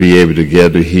be able to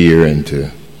gather here and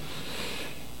to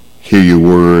hear your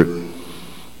word,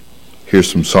 hear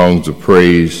some songs of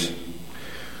praise.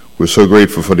 We're so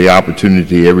grateful for the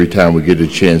opportunity every time we get a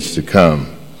chance to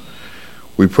come.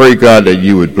 We pray, God, that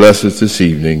you would bless us this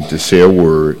evening to say a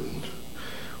word.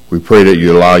 We pray that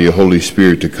you allow your Holy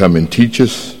Spirit to come and teach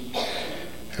us,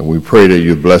 and we pray that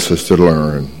you bless us to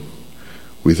learn.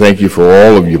 We thank you for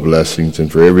all of your blessings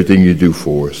and for everything you do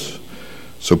for us.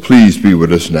 So please be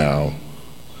with us now.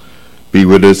 Be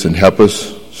with us and help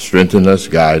us, strengthen us,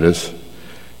 guide us,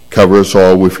 cover us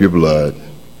all with your blood.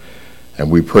 And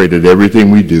we pray that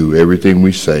everything we do, everything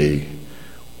we say,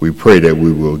 we pray that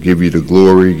we will give you the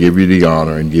glory, give you the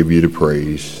honor, and give you the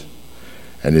praise.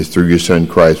 And it's through your Son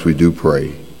Christ we do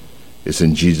pray. It's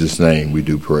in Jesus' name we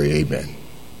do pray. Amen.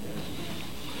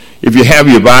 If you have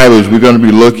your Bibles, we're going to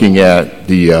be looking at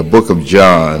the book of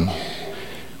John.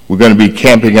 We're going to be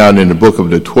camping out in the book of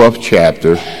the 12th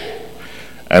chapter,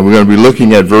 and we're going to be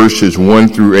looking at verses 1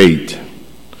 through 8.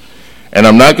 And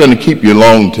I'm not going to keep you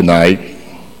long tonight.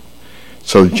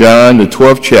 So John, the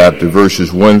 12th chapter,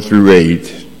 verses 1 through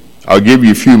 8. I'll give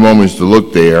you a few moments to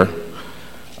look there.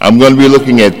 I'm going to be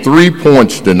looking at 3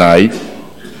 points tonight.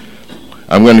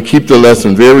 I'm going to keep the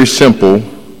lesson very simple,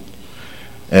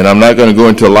 and I'm not going to go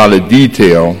into a lot of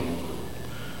detail.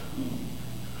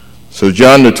 So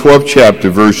John, the 12th chapter,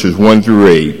 verses 1 through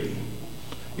 8,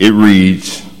 it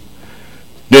reads,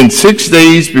 Then 6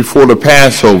 days before the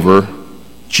Passover,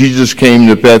 Jesus came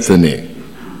to Bethany,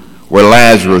 where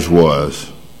Lazarus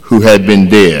was, who had been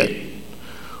dead,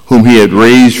 whom he had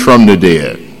raised from the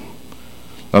dead.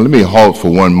 Now let me halt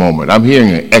for one moment. I'm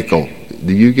hearing an echo.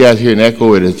 Do you guys hear an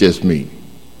echo, or is it just me?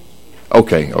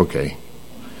 Okay.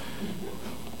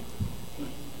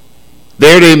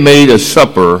 There they made a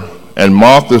supper, and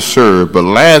Martha served, but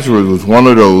Lazarus was one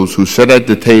of those who sat at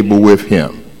the table with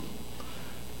him.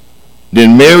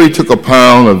 Then Mary took a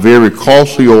pound of very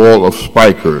costly oil of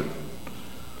spikenard,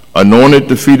 anointed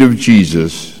the feet of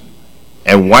Jesus,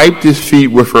 and wiped his feet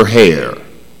with her hair.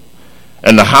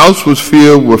 And the house was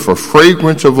filled with a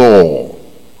fragrance of oil.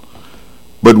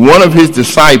 But one of his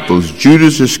disciples,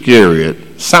 Judas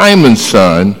Iscariot, Simon's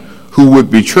son, who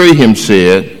would betray him,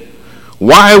 said,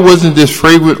 Why wasn't this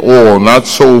fragrant oil not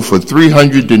sold for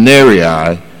 300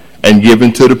 denarii and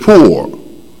given to the poor?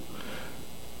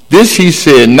 This he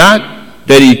said, not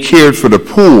that he cared for the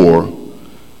poor,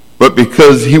 but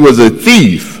because he was a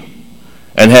thief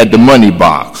and had the money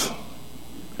box,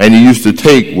 and he used to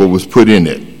take what was put in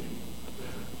it.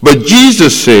 But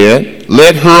Jesus said,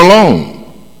 Let her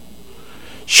alone.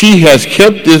 She has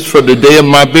kept this for the day of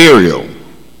my burial.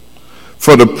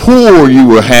 For the poor you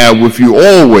will have with you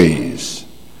always,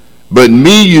 but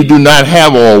me you do not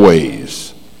have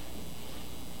always.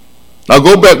 Now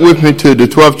go back with me to the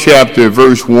 12th chapter,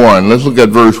 verse 1. Let's look at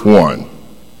verse 1.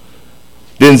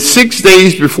 Then 6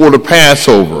 days before the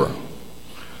Passover.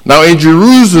 Now in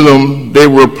Jerusalem they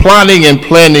were plotting and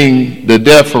planning the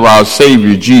death of our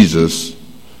Savior Jesus.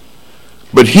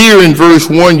 But here in verse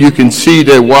 1 you can see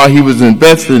that while he was in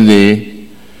Bethany,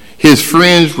 his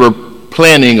friends were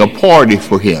planning a party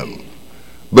for him.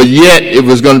 But yet it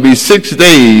was going to be 6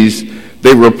 days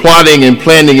they were plotting and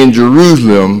planning in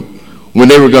Jerusalem when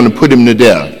they were going to put him to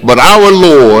death. But our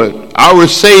Lord, our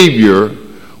Savior,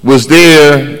 was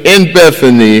there in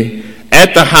Bethany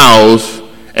at the house,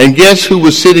 and guess who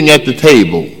was sitting at the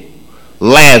table?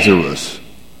 Lazarus.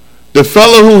 The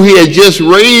fellow who he had just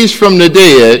raised from the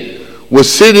dead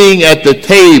was sitting at the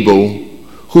table,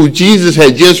 who Jesus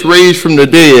had just raised from the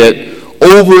dead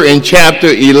over in chapter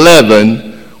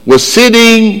 11, was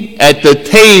sitting at the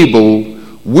table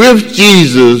with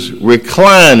Jesus,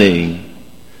 reclining,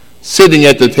 sitting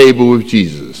at the table with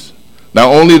Jesus.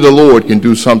 Now only the Lord can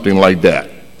do something like that.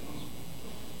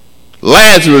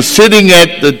 Lazarus sitting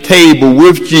at the table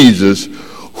with Jesus,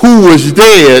 who was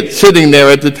dead, sitting there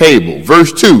at the table.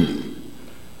 Verse 2,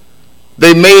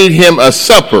 they made him a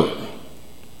supper.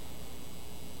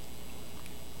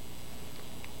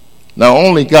 Now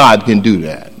only God can do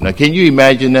that. Now can you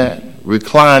imagine that?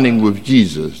 Reclining with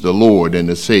Jesus, the Lord and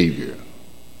the Savior.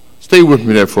 Stay with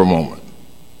me there for a moment.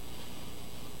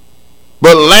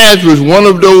 But Lazarus, one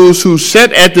of those who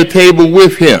sat at the table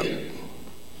with him.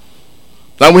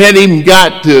 Now we hadn't even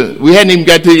got to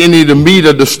any of the meat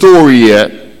of the story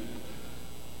yet.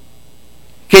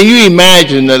 Can you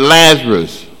imagine that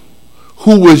Lazarus,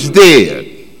 who was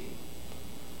dead,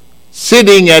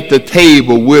 sitting at the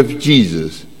table with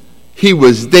Jesus? He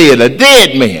was dead, a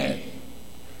dead man.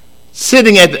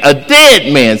 Sitting at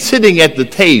the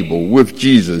table with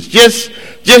Jesus. Just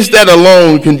that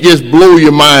alone can just blow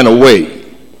your mind away.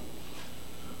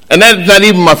 And that's not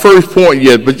even my first point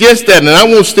yet, but just that, and I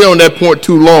won't stay on that point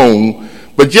too long,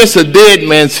 but just a dead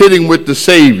man sitting with the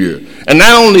Savior. And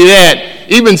not only that,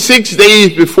 even 6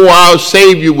 days before our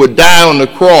Savior would die on the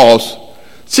cross,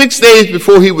 6 days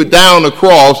before he would die on the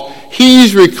cross,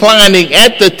 he's reclining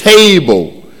at the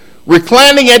table.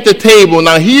 Reclining at the table.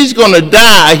 Now, he's going to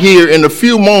die here in a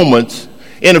few moments.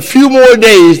 In a few more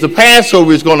days, the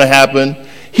Passover is going to happen.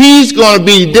 He's going to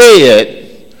be dead.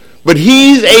 But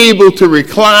he's able to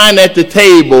recline at the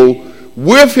table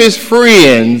with his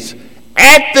friends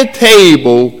at the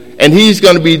table, and he's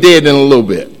going to be dead in a little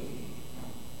bit.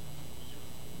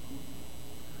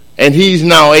 And he's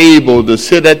now able to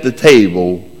sit at the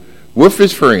table with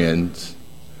his friends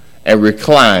and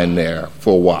recline there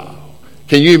for a while.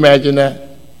 Can you imagine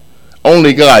that?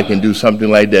 Only God can do something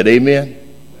like that. Amen?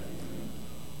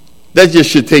 That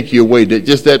just should take you away,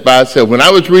 just that by itself. When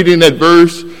I was reading that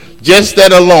verse, just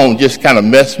that alone just kind of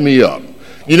messed me up.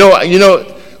 You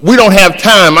know, we don't have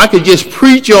time. I could just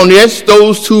preach on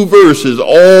those two verses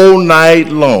all night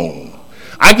long.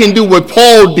 I can do what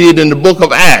Paul did in the book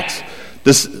of Acts,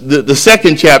 the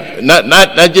second chapter,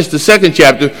 not just the second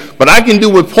chapter, but I can do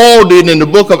what Paul did in the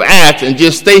book of Acts and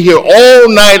just stay here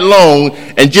all night long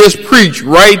and just preach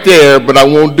right there, but I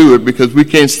won't do it because we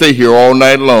can't stay here all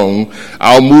night long.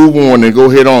 I'll move on and go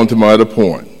head on to my other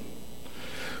point.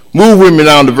 Move with me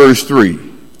down to verse 3.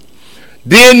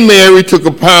 Then Mary took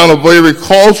a pound of very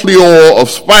costly oil of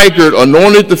spikenard,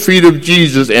 anointed the feet of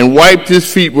Jesus, and wiped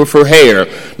his feet with her hair.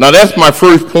 Now that's my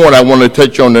first point I want to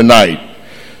touch on tonight.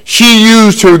 She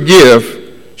used her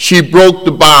gift. She broke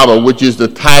the bottle, which is the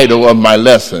title of my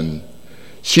lesson.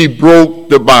 She broke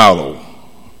the bottle.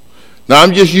 Now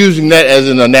I'm just using that as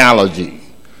an analogy.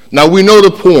 Now we know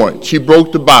the point. She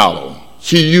broke the bottle.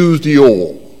 She used the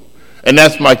oil. And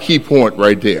that's my key point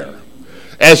right there.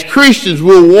 As Christians,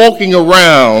 we're walking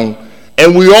around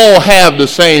and we all have the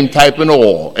same type of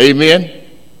oil. Amen?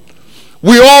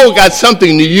 We all got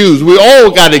something to use. We all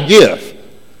got a gift.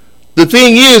 The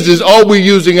thing is are we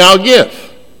using our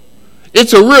gift?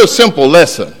 It's a real simple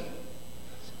lesson.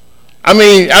 I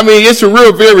mean, it's a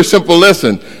very simple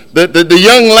lesson. The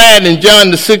young lad in John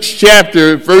the 6th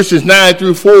chapter, verses 9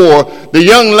 through 4, the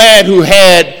young lad who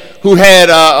had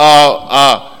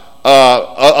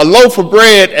a loaf of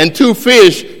bread and 2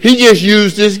 fish, he just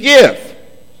used his gift.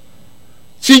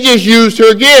 She just used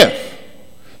her gift.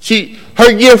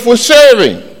 Her gift was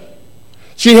serving.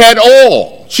 She had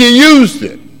oil. She used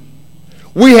it.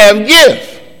 We have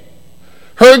gift.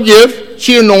 Her gift,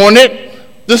 she anointed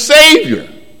the Savior.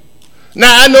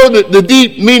 Now I know the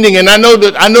deep meaning, and I know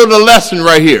the lesson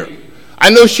right here. I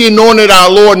know she anointed our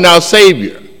Lord and our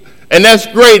Savior, and that's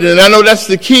great, and I know that's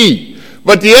the key.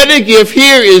 But the other gift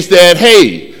here is that,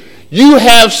 hey, you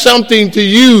have something to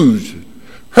use.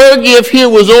 Her gift here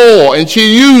was oil, and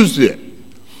she used it.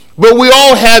 But we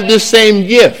all have this same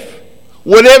gift,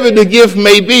 whatever the gift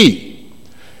may be.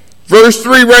 Verse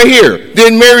 3 right here.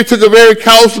 Then Mary took a very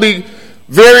costly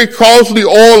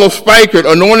oil of spikenard,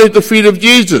 anointed the feet of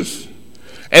Jesus.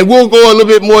 And we'll go a little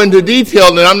bit more into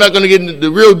detail, and I'm not going to get into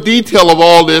the real detail of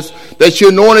all this, that she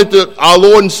anointed our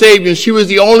Lord and Savior, and she was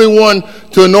the only one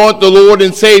to anoint the Lord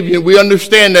and Savior. We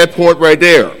understand that point right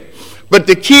there. But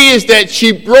the key is that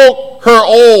she broke her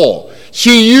oil.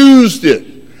 She used it.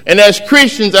 And as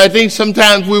Christians, I think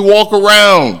sometimes we walk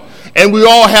around, and we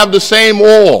all have the same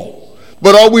oil.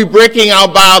 But are we breaking our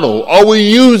bottle? Are we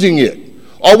using it?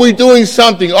 Are we doing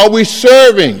something? Are we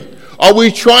serving? Are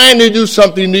we trying to do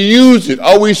something to use it?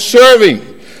 Are we serving?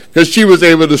 Because she was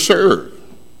able to serve.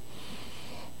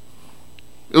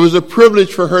 It was a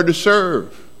privilege for her to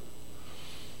serve.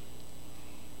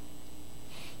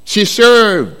 She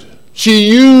served. She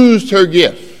used her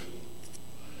gift.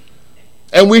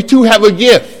 And we too have a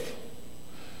gift.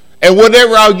 And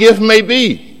whatever our gift may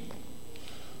be.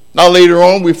 Now later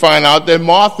on we find out that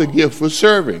Martha's gift was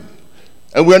serving.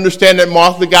 And we understand that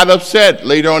Martha got upset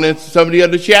later on in some of the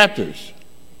other chapters.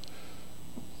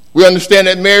 We understand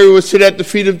that Mary would sit at the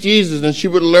feet of Jesus and she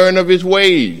would learn of his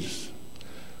ways.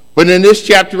 But in this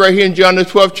chapter right here in John the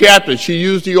 12th chapter, she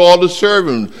used the oil to serve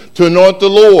him, to anoint the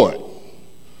Lord.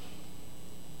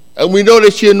 And we know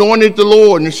that she anointed the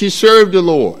Lord and she served the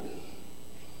Lord.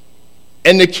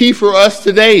 And the key for us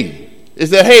today is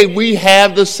that, hey, we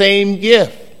have the same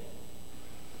gift.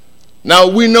 Now,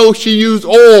 we know she used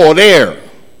oil there.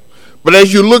 But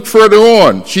as you look further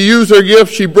on, she used her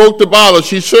gift, she broke the bottle,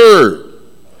 she served.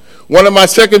 One of my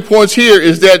second points here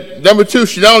is that, number 2,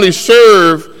 she not only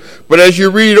served, but as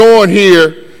you read on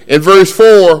here in verse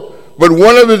 4, but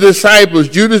one of the disciples,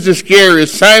 Judas Iscariot,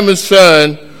 Simon's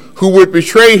son, who would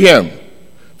betray him.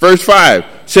 Verse 5,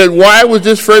 said, why was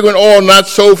this fragrant oil not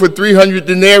sold for 300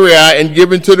 denarii and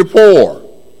given to the poor?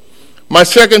 My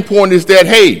second point is that,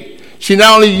 hey, she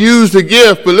not only used the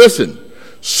gift, but listen,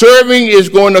 serving is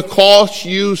going to cost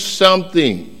you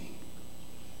something.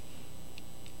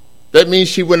 That means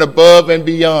she went above and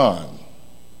beyond.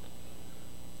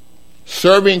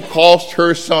 Serving cost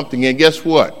her something. And guess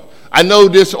what? I know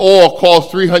this oil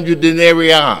cost 300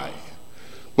 denarii.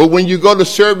 But when you go to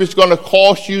serve, it's going to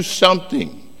cost you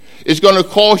something. It's going to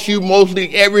cost you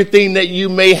mostly everything that you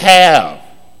may have.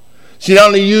 She not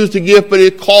only used the gift, but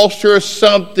it cost her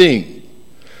something.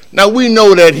 Now, we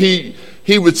know that he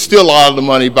would steal out of the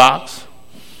money box.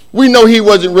 We know he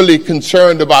wasn't really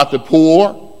concerned about the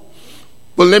poor.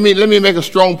 But let me make a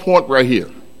strong point right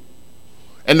here.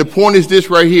 And the point is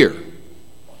this right here.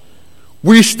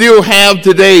 We still have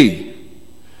today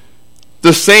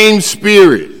the same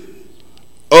spirit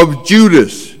of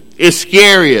Judas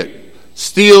Iscariot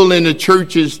still in the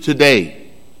churches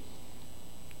today.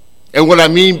 And what I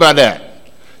mean by that,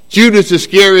 Judas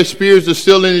Iscariot spirits are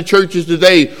still in the churches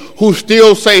today who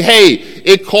still say, hey,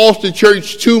 it costs the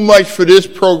church too much for this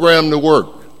program to work.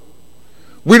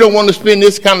 We don't want to spend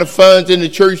this kind of funds in the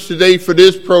church today for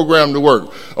this program to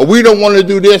work. Or we don't want to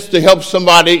do this to help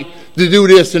somebody to do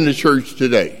this in the church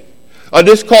today. Or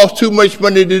this costs too much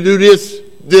money to do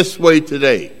this way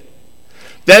today.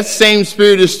 That same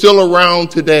spirit is still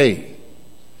around today.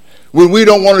 When we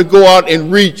don't want to go out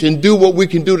and reach and do what we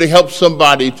can do to help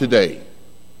somebody today.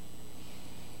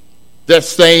 That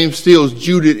same still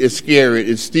Judas Iscariot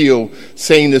is still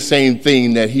saying the same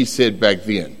thing that he said back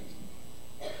then.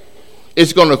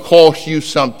 It's going to cost you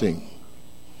something.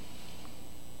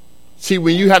 See,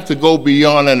 when you have to go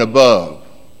beyond and above,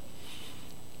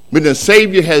 when the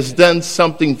Savior has done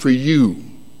something for you,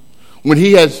 when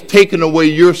he has taken away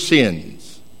your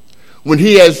sins, when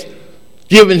he has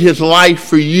given his life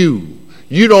for you,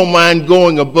 you don't mind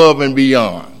going above and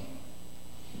beyond.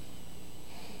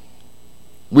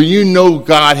 When you know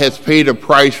God has paid a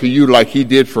price for you like he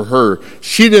did for her,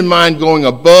 she didn't mind going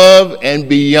above and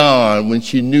beyond when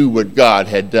she knew what God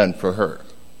had done for her.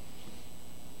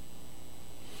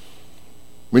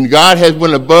 When God has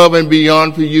went above and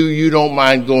beyond for you, you don't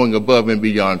mind going above and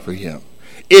beyond for him.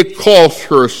 It costs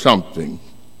her something.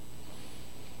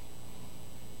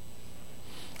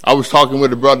 I was talking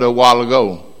with a brother a while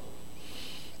ago,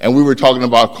 and we were talking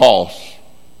about costs.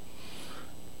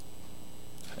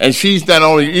 And she's not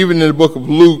only, even in the book of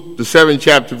Luke, the 7th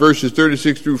chapter, verses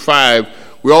 36 through 5,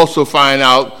 we also find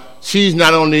out she's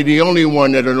not only the only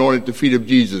one that anointed the feet of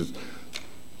Jesus.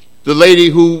 The lady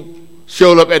who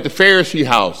showed up at the Pharisee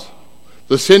house,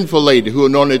 the sinful lady who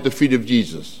anointed the feet of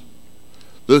Jesus.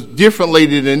 The different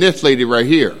lady than this lady right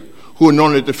here, who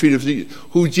anointed the feet of Jesus,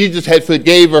 who Jesus had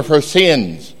forgave of her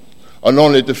sins,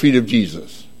 anointed the feet of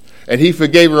Jesus. And he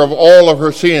forgave her of all of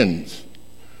her sins.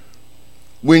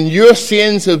 When your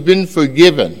sins have been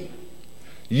forgiven,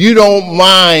 you don't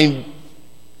mind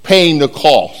paying the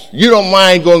cost. You don't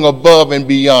mind going above and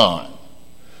beyond.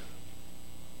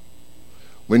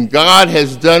 When God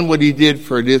has done what he did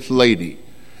for this lady,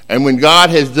 and when God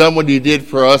has done what he did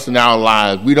for us in our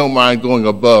lives, we don't mind going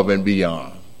above and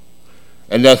beyond.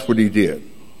 And that's what he did.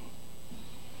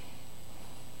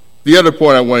 The other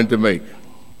point I wanted to make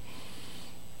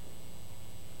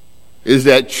is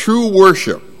that true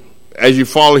worship, as you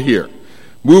follow here,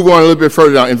 move on a little bit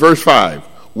further down. In verse 5,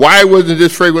 why wasn't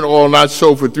this fragrant oil not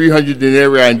sold for 300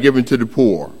 denarii and given to the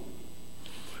poor?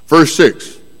 Verse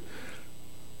 6,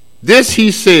 this he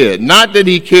said, not that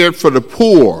he cared for the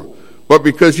poor, but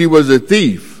because he was a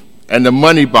thief and the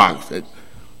money box,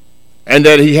 and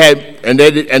that he had, and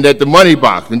that the money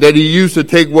box, and that he used to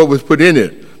take what was put in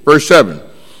it. Verse 7,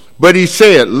 but he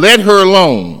said, let her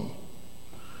alone.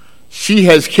 She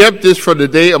has kept this for the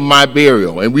day of my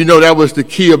burial. And we know that was the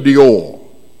key of the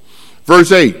oil.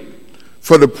 Verse 8,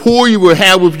 for the poor you will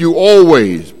have with you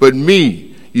always, but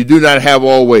me you do not have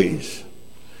always.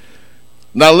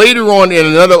 Now later on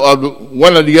in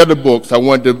one of the other books, I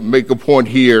wanted to make a point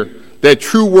here that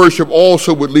true worship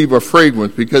also would leave a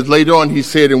fragrance, because later on he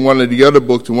said in one of the other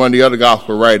books, in one of the other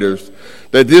gospel writers,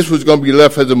 that this was going to be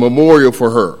left as a memorial for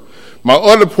her. My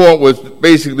other point was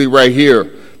basically right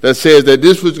here, that says that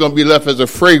this was going to be left as a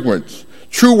fragrance.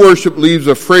 True worship leaves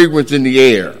a fragrance in the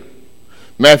air.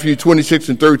 Matthew 26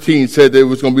 and 13 said that it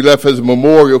was going to be left as a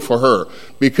memorial for her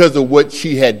because of what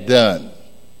she had done.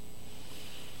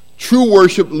 True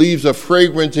worship leaves a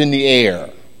fragrance in the air.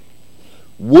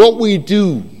 What we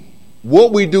do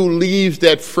leaves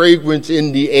that fragrance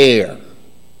in the air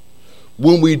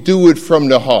when we do it from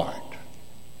the heart.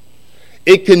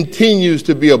 It continues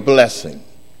to be a blessing.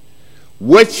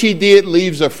 What she did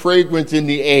leaves a fragrance in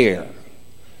the air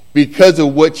because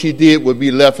of what she did would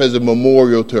be left as a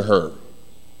memorial to her.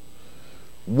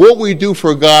 What we do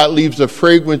for God leaves a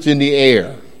fragrance in the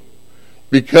air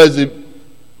because of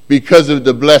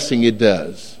the blessing it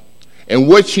does. And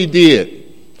what she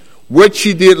did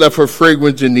left a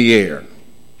fragrance in the air.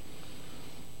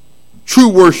 True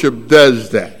worship does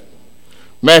that.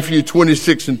 Matthew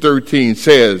 26:13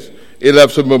 says it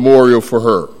left a memorial for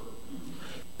her.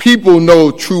 People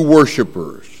know true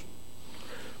worshipers.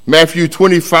 Matthew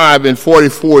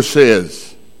 25:44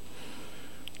 says,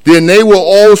 then they will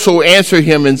also answer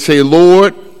him and say,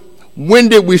 Lord, when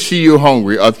did we see you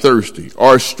hungry or thirsty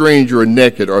or a stranger or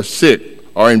naked or sick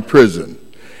or in prison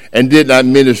and did not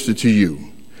minister to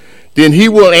you? Then he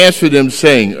will answer them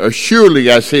saying,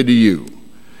 assuredly I say to you,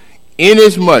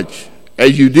 inasmuch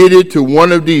as you did it to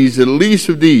one of these, the least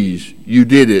of these, you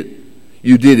did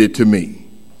it to me.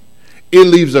 It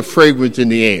leaves a fragrance in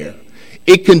the air.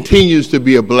 It continues to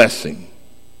be a blessing.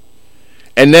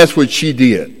 And that's what she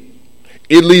did.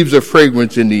 It leaves a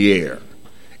fragrance in the air.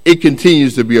 It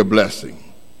continues to be a blessing.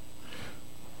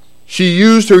 She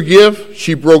used her gift.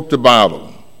 She broke the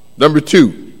bottle. Number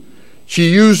 2,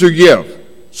 she used her gift.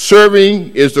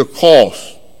 Serving is the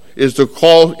cost.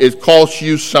 It costs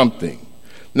you something.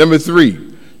 Number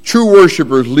 3, true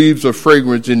worshipers leaves a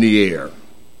fragrance in the air.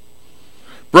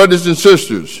 Brothers and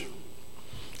sisters,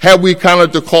 have we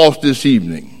counted the cost this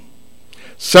evening?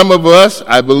 Some of us,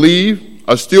 I believe,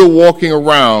 are still walking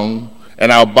around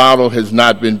and our bottle has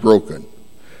not been broken.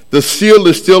 The seal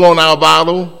is still on our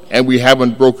bottle and we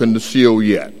haven't broken the seal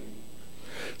yet.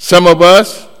 Some of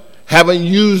us haven't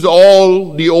used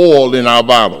all the oil in our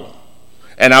bottle.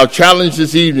 And our challenge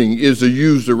this evening is to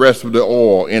use the rest of the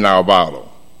oil in our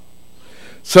bottle.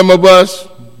 Some of us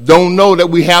don't know that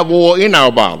we have oil in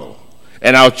our bottle.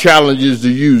 And our challenge is to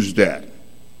use that.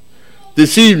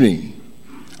 This evening,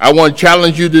 I want to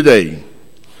challenge you today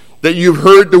that you've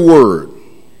heard the word.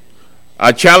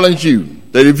 I challenge you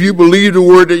that if you believe the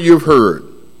word that you've heard,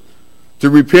 to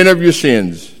repent of your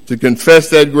sins, to confess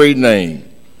that great name,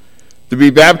 to be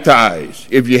baptized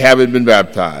if you haven't been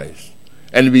baptized,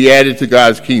 and to be added to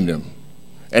God's kingdom,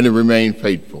 and to remain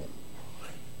faithful.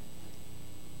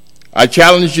 I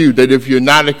challenge you that if you're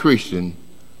not a Christian,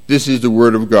 this is the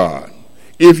word of God.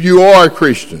 If you are a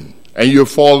Christian and you're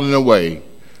falling away,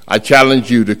 I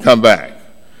challenge you to come back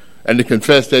and to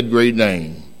confess that great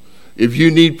name. If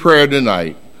you need prayer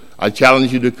tonight, I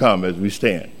challenge you to come as we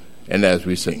stand and as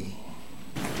we sing.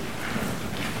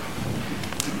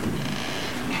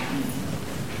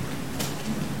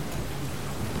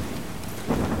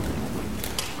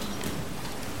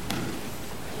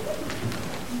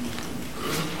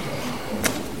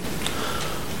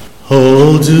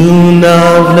 Oh, do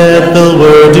not let the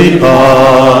word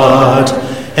depart,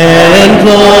 and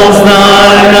close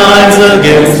thine eyes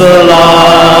against the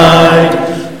light.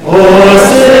 O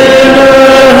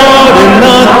sinner, harden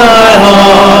not thy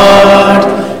heart.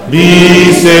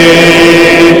 Be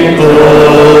saved,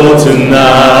 oh,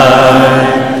 tonight.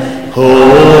 Oh,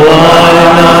 why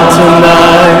not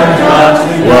tonight?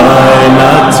 Why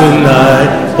not tonight?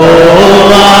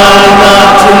 Oh, why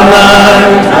not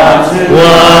tonight?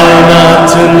 Why not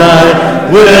tonight?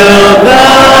 Will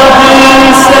thou be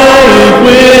saved?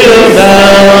 Will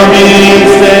thou be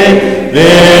saved?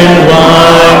 Then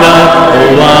why not? Oh,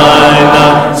 why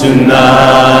not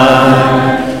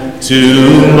tonight?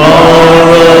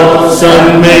 Tomorrow sun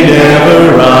may never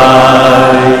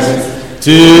rise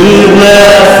to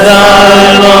bless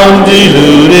thy long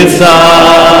deluded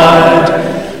sight.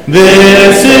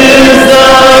 This is the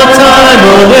time,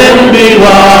 oh, then be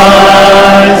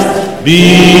wise.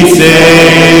 Be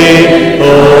saved,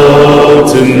 oh,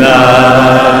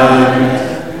 tonight.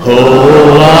 Oh,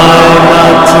 why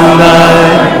not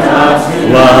tonight?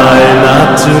 Why not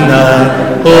tonight?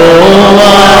 Oh,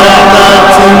 why not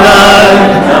tonight?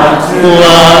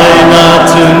 Why not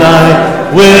tonight?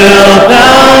 Will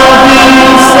thou be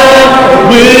saved?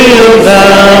 Will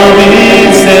thou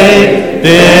be saved?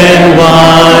 Then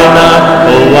why not?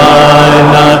 Oh, why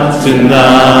not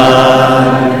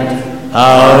tonight?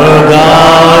 Our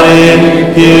God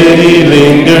in pity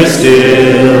lingers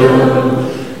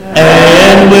still,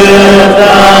 and wilt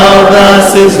thou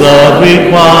thus his love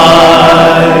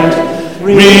requite?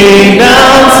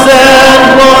 Renounce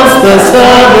at once the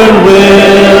stubborn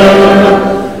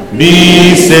will.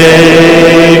 Be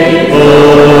saved,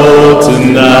 oh,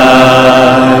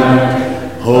 tonight.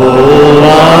 Oh,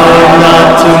 why not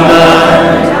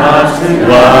tonight?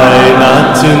 Why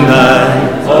not tonight?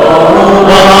 Oh,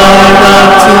 why not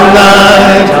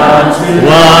tonight?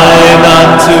 Why not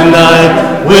tonight?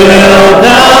 Will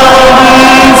thou be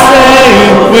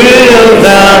saved? Will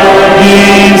thou be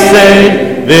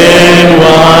saved? then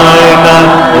why not,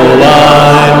 oh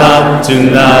why not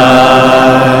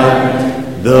tonight?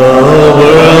 The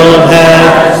world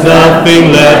has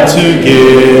nothing left to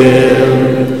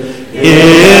give.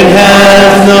 It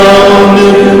has no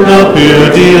new, no pure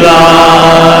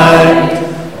delight.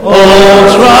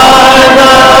 Oh, try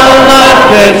the life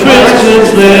that Christians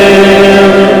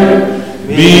live.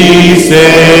 Be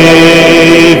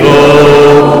saved,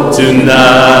 oh,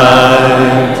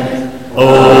 tonight.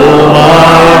 Oh,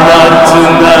 why not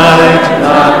tonight?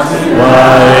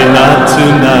 Why not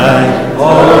tonight?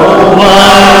 Oh,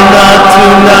 why not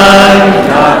tonight?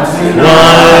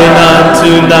 Why not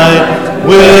tonight?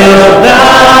 Will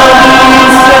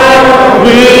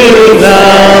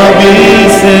thou be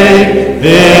saved?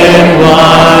 Then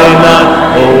why not?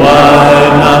 Oh, why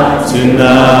not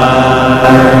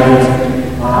tonight?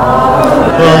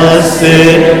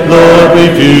 Blessed Lord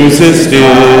refuses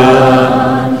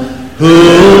still. Who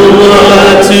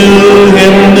would to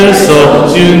him their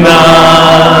souls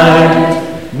unite?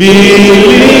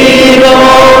 Believe,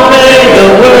 obey, the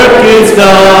work is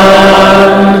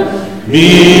done.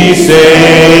 Be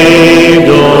saved,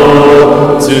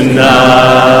 oh,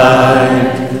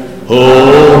 tonight.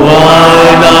 Oh, why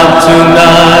not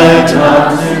tonight?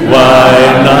 Why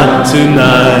not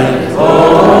tonight?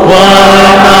 Why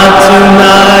not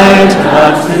tonight?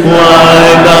 Why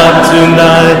not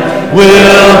tonight?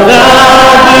 Will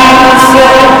thou be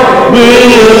saved?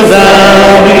 Will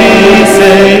thou be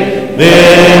saved?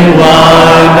 Then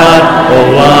why not? Oh,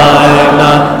 why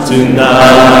not tonight?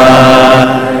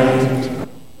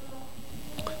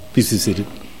 Please be seated.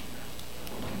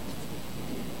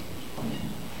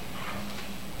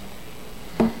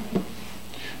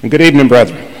 And good evening,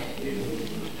 brethren.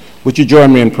 Would you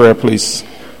join me in prayer, please?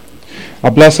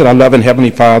 Our blessed, our loving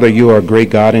Heavenly Father, you are a great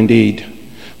God indeed.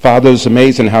 Father, it's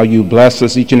amazing how you bless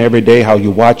us each and every day, how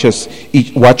you watch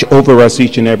over us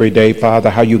each and every day, Father,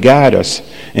 how you guide us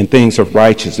in things of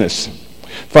righteousness.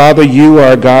 Father, you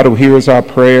are a God who hears our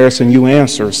prayers and you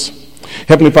answers.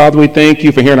 Heavenly Father, we thank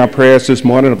you for hearing our prayers this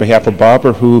morning on behalf of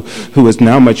Barbara, who is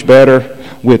now much better.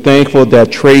 We're thankful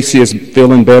that Tracy is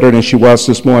feeling better than she was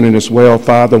this morning as well,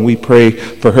 Father, and we pray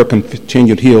for her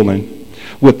continued healing.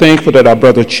 We're thankful that our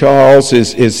brother Charles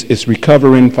is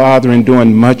recovering, Father, and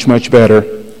doing much, much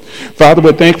better. Father,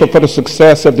 we're thankful for the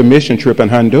success of the mission trip in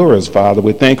Honduras, Father.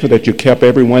 We're thankful that you kept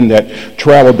everyone that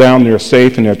traveled down there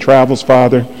safe in their travels,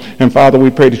 Father. And Father, we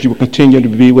pray that you will continue to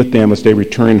be with them as they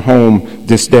return home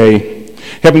this day.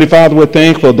 Heavenly Father, we're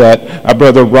thankful that our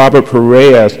brother Robert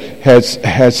Perez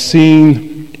has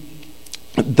seen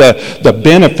the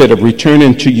benefit of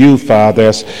returning to you,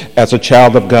 Father, as a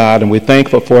child of God. And we're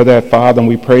thankful for that, Father, and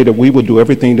we pray that we will do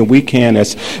everything that we can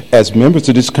as members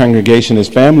of this congregation, as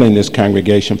family in this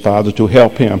congregation, Father, to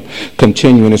help him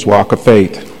continue in his walk of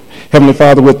faith. Heavenly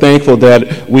Father, we're thankful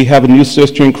that we have a new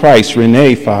sister in Christ,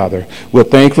 Renee, Father. We're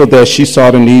thankful that she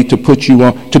saw the need to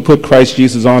put Christ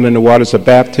Jesus on in the waters of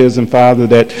baptism, Father,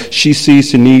 that she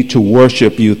sees the need to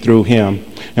worship you through him.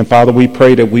 And Father, we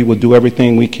pray that we will do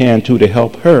everything we can to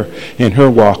help her in her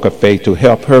walk of faith, to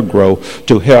help her grow,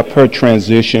 to help her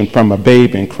transition from a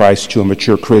babe in Christ to a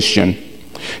mature Christian.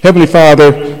 Heavenly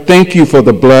Father, thank you for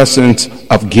the blessings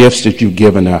of gifts that you've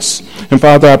given us. And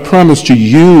Father, I promise to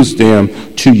use them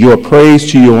to your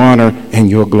praise, to your honor, and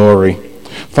your glory.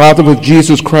 Father, with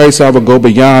Jesus Christ, I will go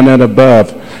beyond and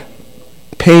above,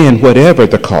 paying whatever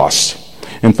the cost.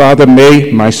 And Father,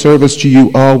 may my service to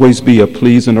you always be a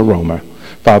pleasing aroma.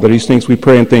 Father, these things we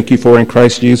pray and thank you for in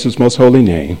Christ Jesus' most holy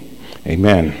name.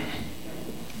 Amen.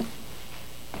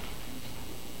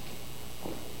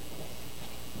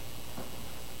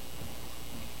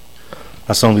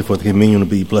 Our song before the communion will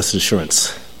be Blessed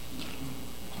Assurance.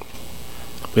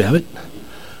 We have it?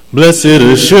 Blessed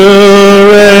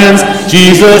assurance,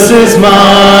 Jesus is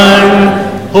mine.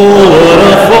 Oh, what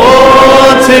a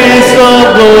foretaste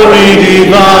of glory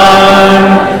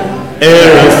divine.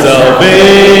 Heir of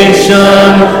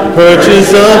salvation,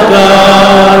 purchase of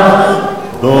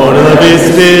God, born of his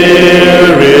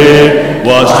Spirit,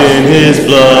 washed in his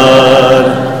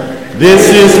blood. This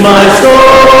is my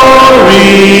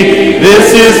story,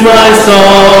 this is my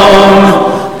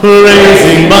song,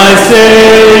 praising my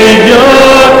Savior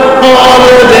all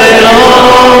the day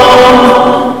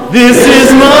long. This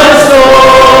is my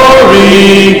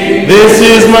story, this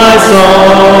is my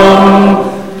song,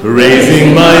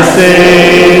 praising my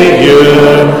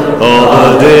Savior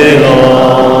all the day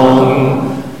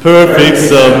long. Perfect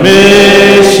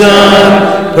submission,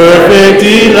 perfect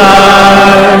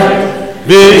delight,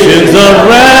 visions of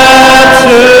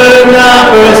rapture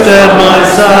now burst at my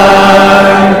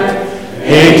side.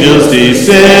 Angels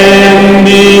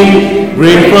descending,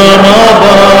 bring from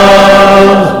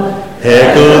above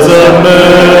echoes of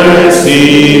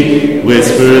mercy,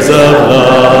 whispers of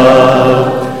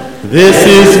love. This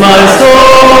is my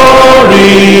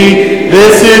story,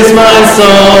 this is my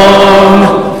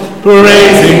song,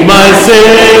 praising my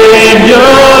Savior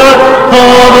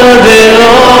all the day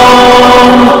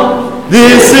long.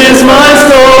 This is my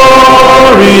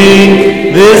story,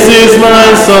 this is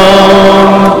my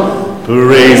song,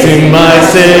 praising my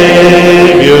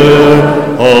Savior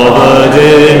all the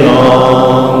day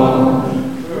long.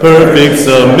 Perfect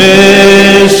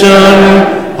submission,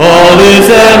 all is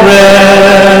at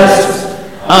rest.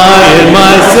 I am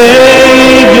my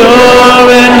Savior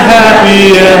and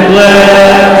happy and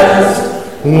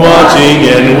blessed, watching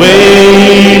and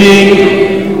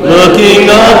waiting, looking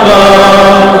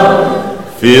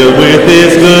above, filled with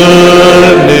His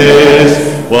goodness,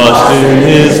 washed in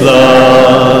His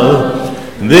love.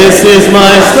 This is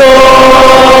my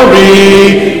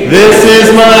story, this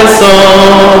is my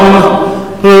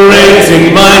song,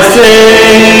 praising my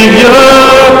Savior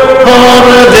all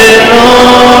the day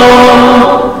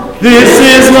long. This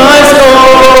is my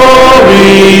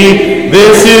story,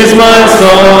 this is my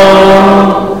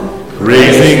song,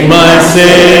 praising my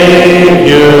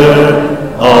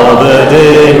Savior all the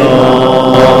day long.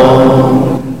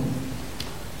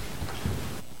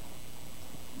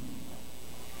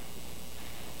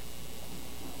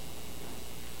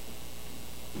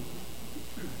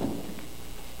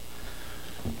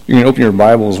 You can open your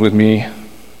Bibles with me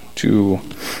to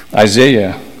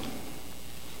Isaiah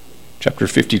chapter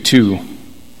 52.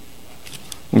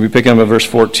 We'll be picking up at verse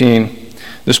 14.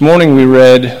 This morning we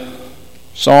read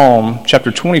Psalm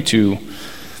chapter 22,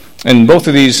 and both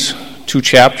of these two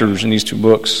chapters in these two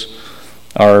books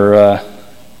are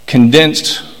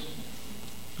condensed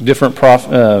different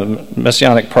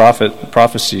messianic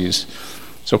prophecies.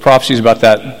 So prophecies about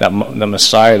the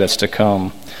Messiah that's to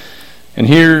come. And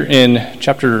here in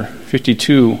chapter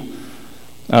 52,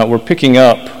 we're picking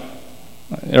up,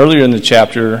 earlier in the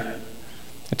chapter,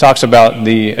 it talks about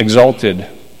the exalted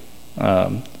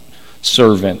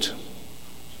servant.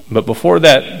 But before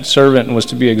that servant was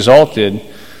to be exalted,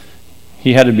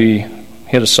 he had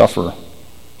to suffer.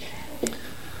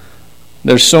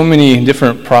 There's so many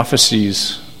different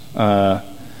prophecies that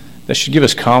should give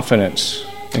us confidence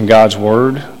in God's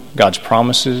word, God's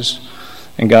promises,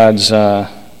 and God's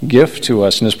gift to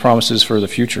us and His promises for the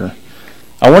future.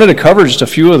 I wanted to cover just a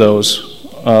few of those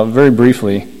very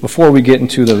briefly before we get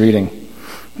into the reading.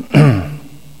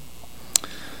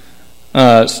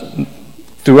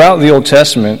 Throughout the Old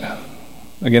Testament,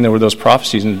 again, there were those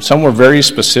prophecies, and some were very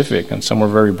specific and some were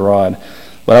very broad.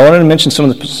 But I wanted to mention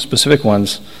some of the specific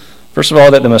ones. First of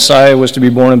all, that the Messiah was to be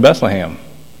born in Bethlehem.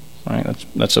 Right?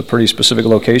 That's a pretty specific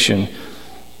location.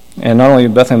 And not only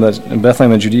Bethlehem, but in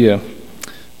Bethlehem and Judea,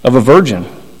 of a virgin.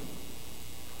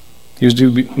 He was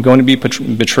going to be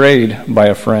betrayed by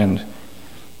a friend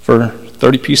for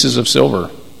 30 pieces of silver.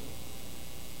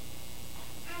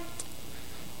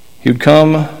 He would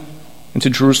come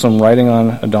into Jerusalem riding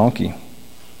on a donkey.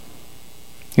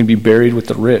 He'd be buried with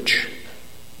the rich.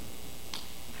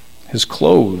 His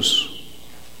clothes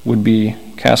would be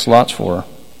cast lots for.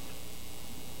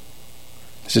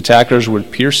 His attackers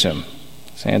would pierce him,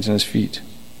 his hands and his feet.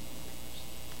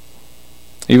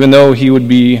 Even though he would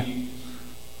be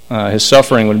his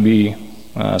suffering would be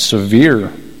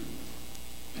severe,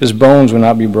 his bones would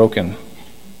not be broken.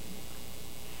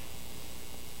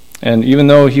 And even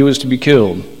though he was to be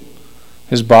killed,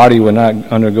 his body would not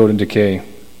undergo to decay.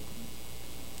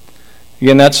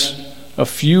 Again, that's a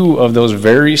few of those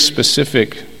very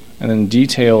specific and then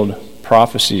detailed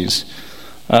prophecies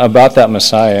about that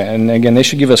Messiah. And again, they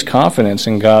should give us confidence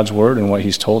in God's word and what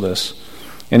He's told us.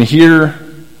 And here,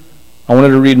 I wanted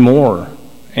to read more.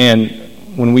 And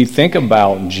when we think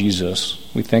about Jesus,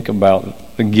 we think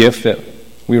about the gift that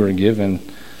we were given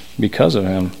because of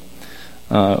Him.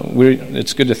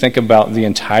 It's good to think about the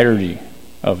entirety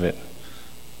of it.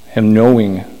 Him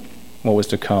knowing what was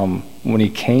to come when He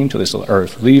came to this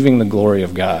earth, leaving the glory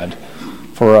of God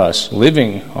for us,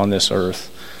 living on this earth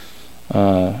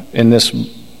in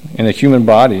a human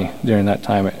body during that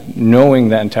time, knowing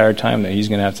that entire time that He's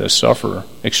going to have to suffer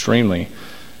extremely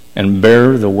and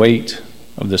bear the weight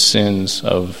of the sins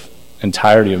of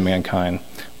entirety of mankind,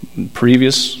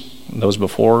 previous, those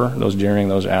before, those during,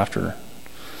 those after.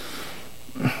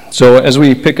 So as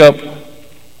we pick up,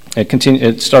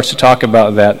 it starts to talk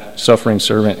about that suffering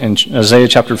servant in Isaiah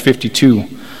chapter 52,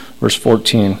 verse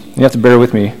 14. You have to bear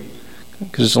with me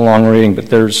because it's a long reading, but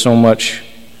there's so much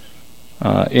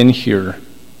in here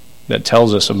that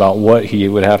tells us about what He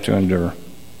would have to endure.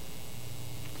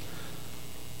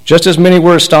 Just as many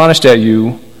were astonished at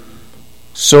you,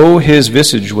 so his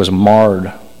visage was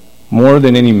marred more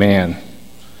than any man,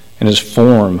 and his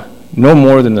form no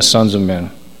more than the sons of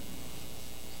men.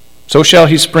 So shall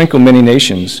he sprinkle many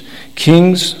nations.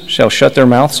 Kings shall shut their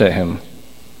mouths at him.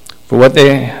 For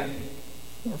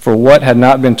what had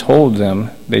not been told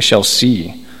them, they shall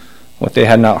see. What they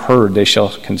had not heard, they shall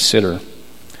consider.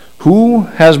 Who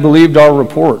has believed our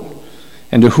report?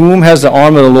 And to whom has the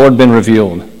arm of the Lord been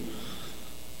revealed?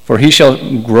 For he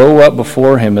shall grow up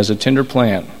before him as a tender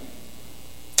plant,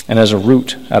 and as a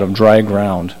root out of dry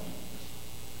ground.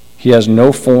 He has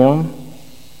no form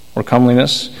or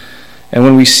comeliness, and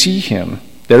when we see him,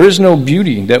 there is no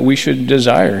beauty that we should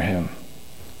desire him.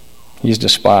 He is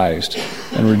despised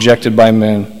and rejected by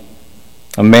men,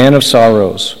 a man of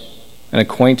sorrows and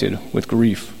acquainted with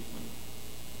grief.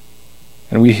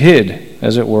 And we hid,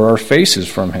 as it were, our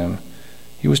faces from him.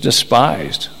 He was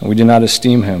despised, and we did not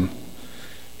esteem him.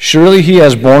 Surely he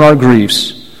has borne our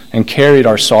griefs and carried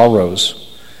our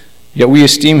sorrows. Yet we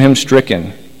esteem him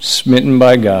stricken, smitten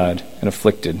by God, and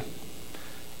afflicted.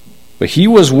 But he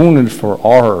was wounded for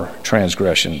our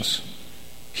transgressions.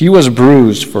 He was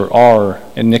bruised for our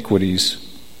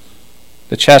iniquities.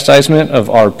 The chastisement of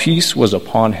our peace was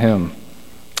upon him.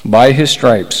 By his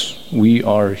stripes we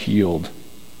are healed.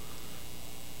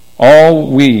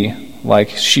 All we, like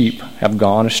sheep, have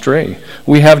gone astray.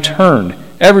 We have turned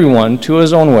everyone to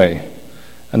his own way,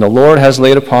 and the Lord has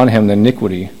laid upon him the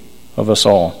iniquity of us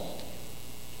all.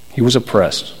 He was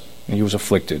oppressed, and he was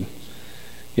afflicted.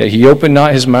 Yet he opened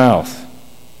not his mouth.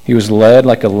 He was led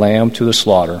like a lamb to the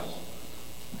slaughter,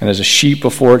 and as a sheep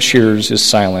before its shearers is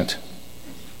silent,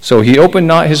 so he opened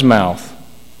not his mouth.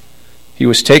 He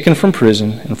was taken from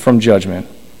prison and from judgment.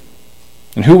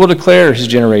 And who will declare his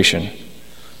generation?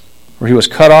 For he was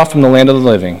cut off from the land of the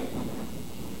living.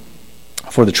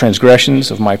 For the transgressions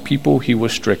of my people he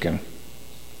was stricken.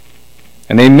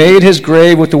 And they made his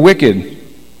grave with the wicked,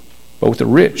 but with the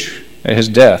rich at his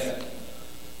death,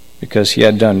 because he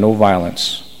had done no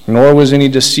violence, nor was any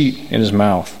deceit in his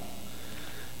mouth.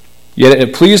 Yet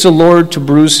it pleased the Lord to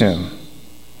bruise him.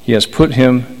 He has put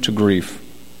him to grief.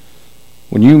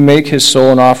 When you make his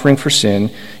soul an offering for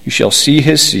sin, you shall see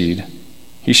his seed.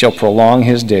 He shall prolong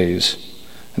his days,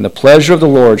 and the pleasure of the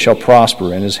Lord shall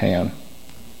prosper in his hand.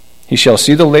 He shall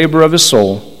see the labor of his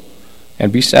soul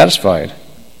and be satisfied.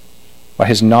 By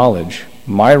his knowledge,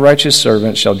 my righteous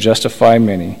servant shall justify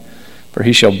many, for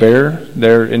he shall bear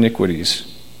their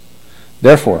iniquities.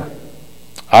 Therefore,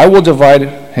 I will divide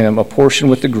him a portion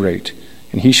with the great,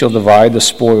 and he shall divide the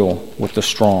spoil with the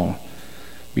strong,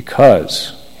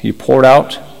 because he poured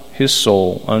out his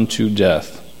soul unto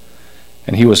death,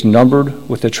 and he was numbered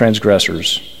with the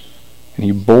transgressors, and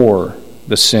he bore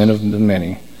the sin of the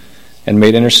many, and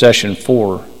made intercession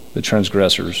for the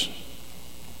transgressors.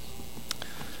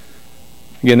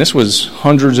 Again, this was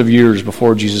hundreds of years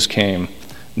before Jesus came.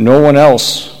 No one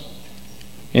else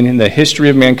in the history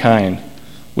of mankind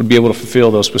would be able to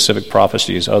fulfill those specific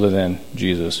prophecies other than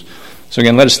Jesus. So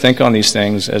again, let us think on these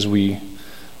things as we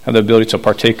have the ability to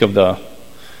partake of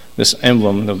this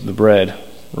emblem, the bread,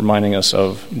 reminding us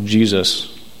of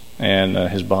Jesus and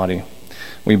his body.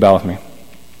 Will you bow with me?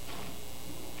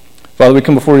 Father, we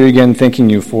come before you again thanking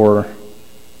you for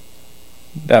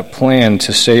that plan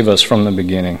to save us from the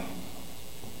beginning,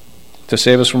 to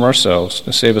save us from ourselves,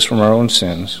 to save us from our own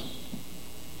sins.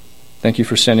 Thank you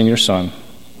for sending your Son,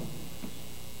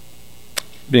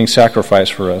 being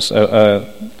sacrificed for us,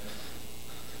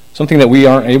 something that we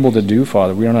aren't able to do,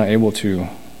 Father. We are not able to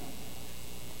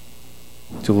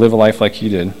live a life like he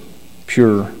did,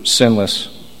 pure,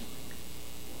 sinless.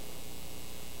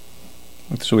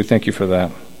 So we thank you for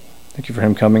that. Thank you for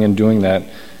him coming and doing that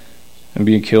and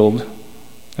being killed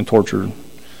and tortured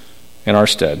in our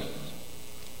stead,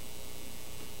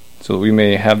 so that we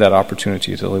may have that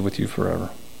opportunity to live with you forever.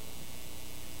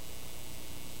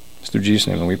 It's through Jesus'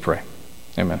 name that we pray.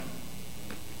 Amen.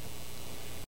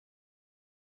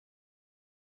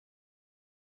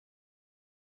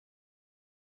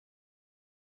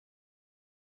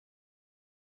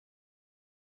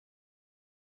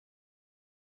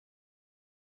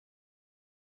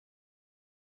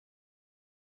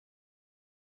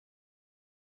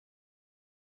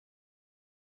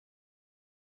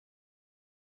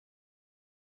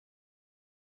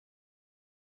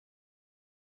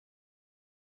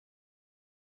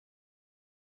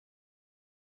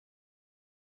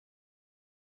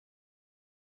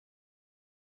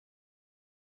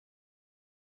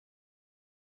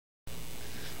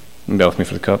 Bow with me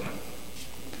for the cup.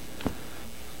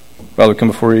 Father, we come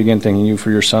before you again thanking you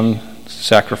for your Son's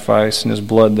sacrifice and his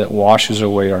blood that washes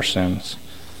away our sins.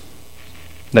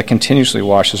 that continuously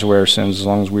washes away our sins as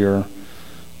long as we are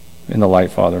in the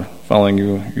light, Father, following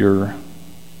your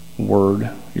word,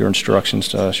 your instructions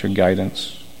to us, your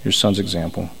guidance, your Son's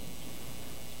example.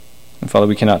 And Father,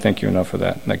 we cannot thank you enough for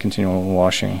that continual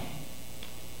washing.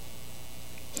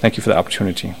 Thank you for the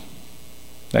opportunity,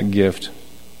 that gift.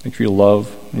 Thank you for your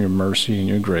love, and your mercy, and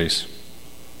your grace.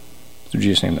 Through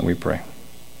Jesus' name that we pray.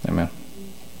 Amen.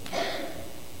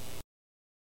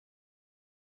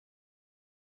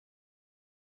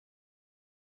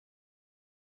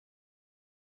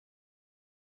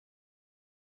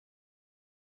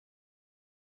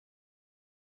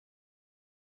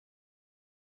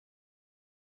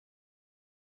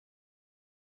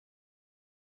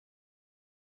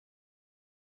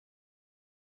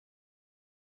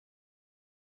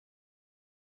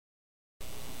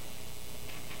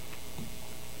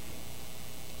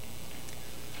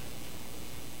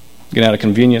 Again, out of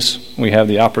convenience, we have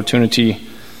the opportunity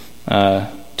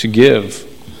to give.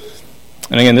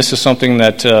 And again, this is something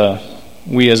that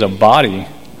we as a body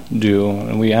do,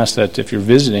 and we ask that if you're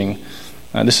visiting,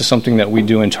 this is something that we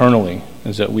do internally,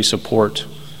 is that we support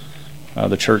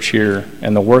the church here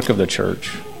and the work of the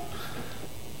church.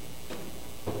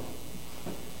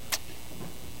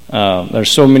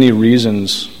 There's so many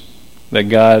reasons that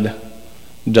God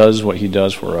does what he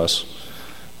does for us.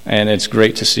 And it's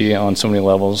great to see on so many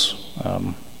levels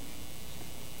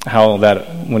how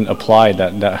that, when applied,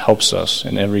 that helps us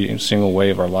in every single way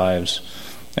of our lives.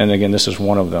 And again, this is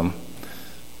one of them,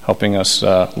 helping us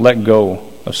let go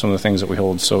of some of the things that we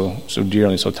hold so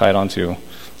dearly, so tight onto,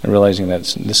 and realizing that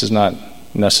this is not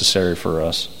necessary for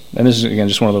us. And this is, again,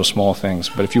 just one of those small things.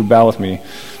 But if you bow with me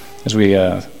as we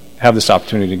have this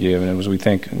opportunity to give, and as we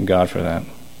thank God for that.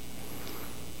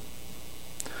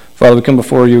 Father, we come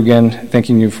before you again,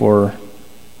 thanking you for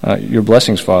your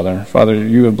blessings, Father. Father,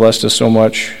 you have blessed us so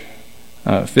much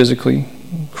physically,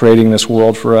 creating this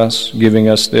world for us, giving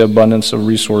us the abundance of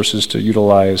resources to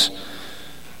utilize.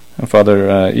 And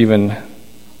Father, even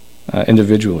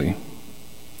individually.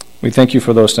 We thank you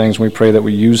for those things, and we pray that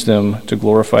we use them to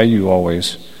glorify you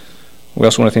always. We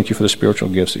also want to thank you for the spiritual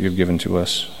gifts that you've given to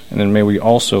us. And then may we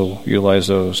also utilize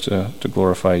those to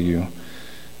glorify you.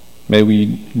 May we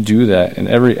do that in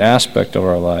every aspect of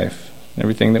our life,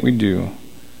 everything that we do.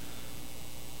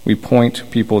 We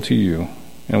point people to you,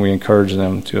 and we encourage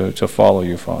them to follow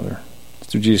you, Father.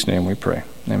 Through Jesus' name we pray.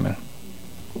 Amen.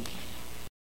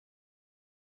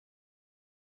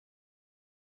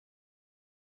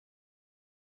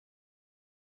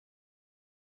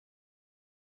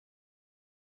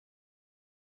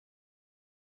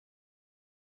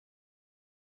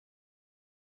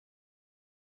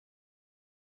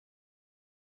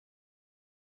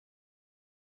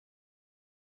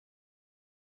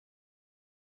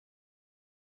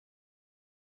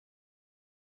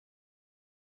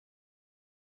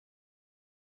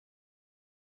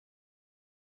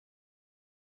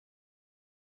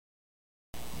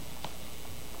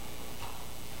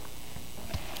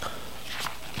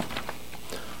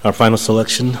 Our final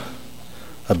selection,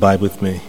 Abide With Me.